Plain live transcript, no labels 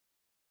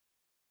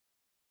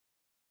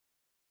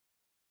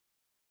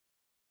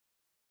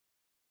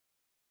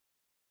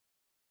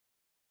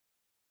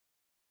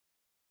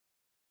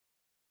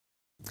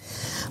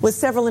With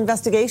several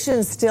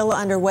investigations still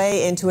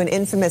underway into an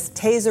infamous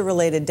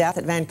taser-related death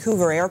at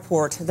Vancouver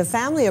Airport, the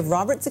family of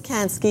Robert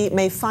Dziekański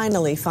may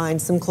finally find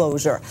some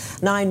closure.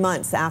 9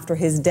 months after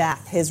his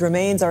death, his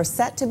remains are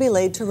set to be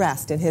laid to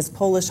rest in his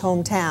Polish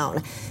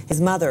hometown.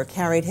 His mother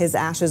carried his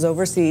ashes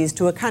overseas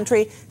to a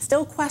country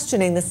still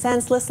questioning the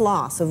senseless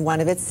loss of one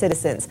of its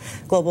citizens.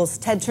 Global's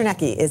Ted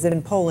Czernecki is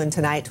in Poland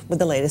tonight with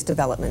the latest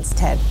developments.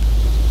 Ted.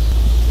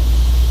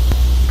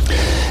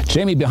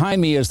 Jamie, behind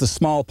me is the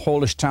small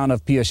Polish town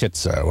of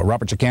Piaszyce, where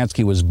Robert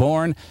Dziekański was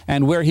born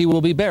and where he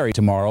will be buried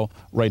tomorrow,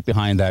 right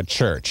behind that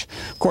church.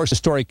 Of course, the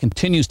story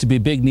continues to be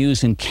big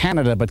news in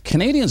Canada, but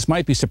Canadians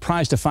might be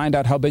surprised to find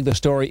out how big the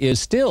story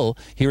is still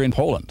here in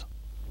Poland.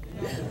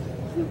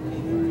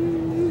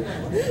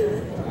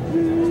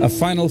 A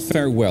final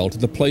farewell to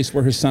the place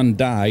where her son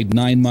died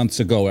 9 months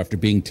ago after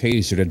being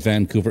tasered at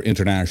Vancouver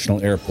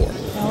International Airport.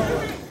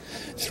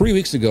 3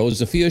 weeks ago,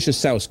 Zofia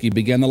Szasowski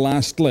began the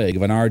last leg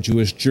of an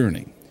arduous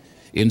journey.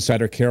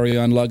 Inside her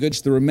carry-on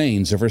luggage, the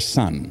remains of her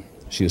son.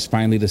 She has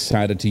finally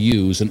decided to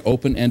use an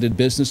open-ended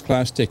business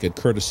class ticket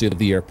courtesy of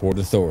the airport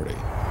authority.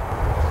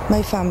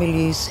 My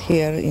family is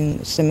here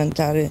in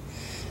cemetery,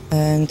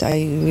 and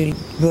I will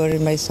bury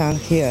my son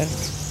here.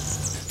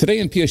 Today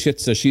in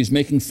Piaszyce, she's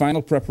making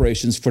final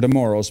preparations for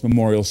tomorrow's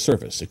memorial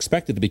service,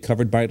 expected to be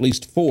covered by at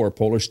least 4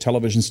 Polish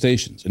television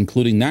stations,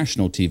 including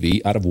national TV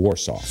out of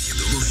Warsaw.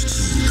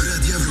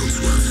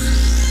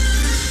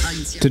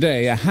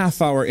 Today, a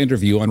half-hour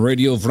interview on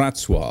Radio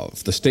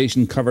Wrocław. The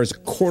station covers a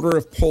quarter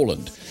of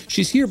Poland.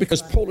 She's here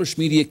because Polish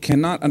media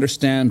cannot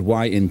understand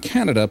why in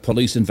Canada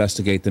police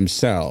investigate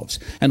themselves,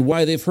 and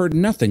why they've heard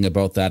nothing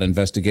about that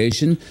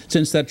investigation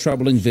since that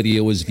troubling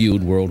video was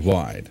viewed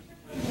worldwide.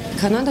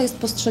 Canada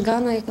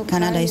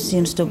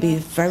seems to be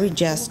very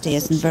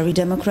justice and very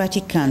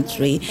democratic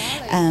country,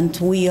 and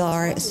we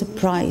are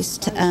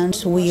surprised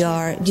and we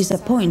are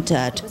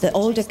disappointed that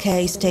all the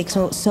case takes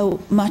so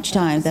much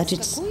time, that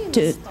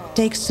it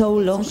takes so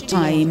long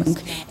time,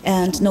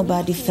 and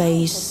nobody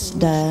face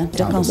the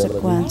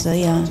consequences.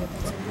 Yeah.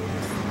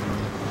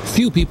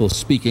 Few people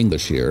speak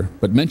English here,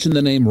 but mention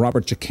the name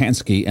Robert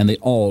Dziekański and they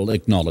all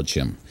acknowledge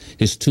him.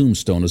 His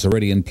tombstone is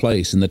already in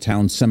place in the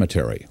town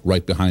cemetery,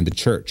 right behind the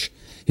church.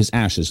 His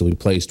ashes will be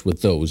placed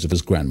with those of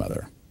his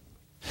grandmother.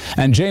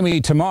 And Jamie,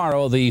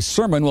 tomorrow the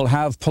sermon will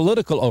have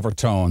political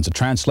overtones. A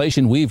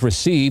translation we've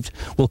received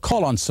will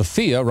call on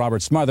Sophia,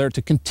 Robert's mother,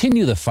 to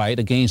continue the fight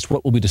against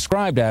what will be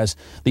described as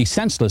the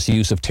senseless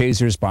use of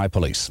tasers by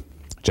police.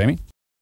 Jamie?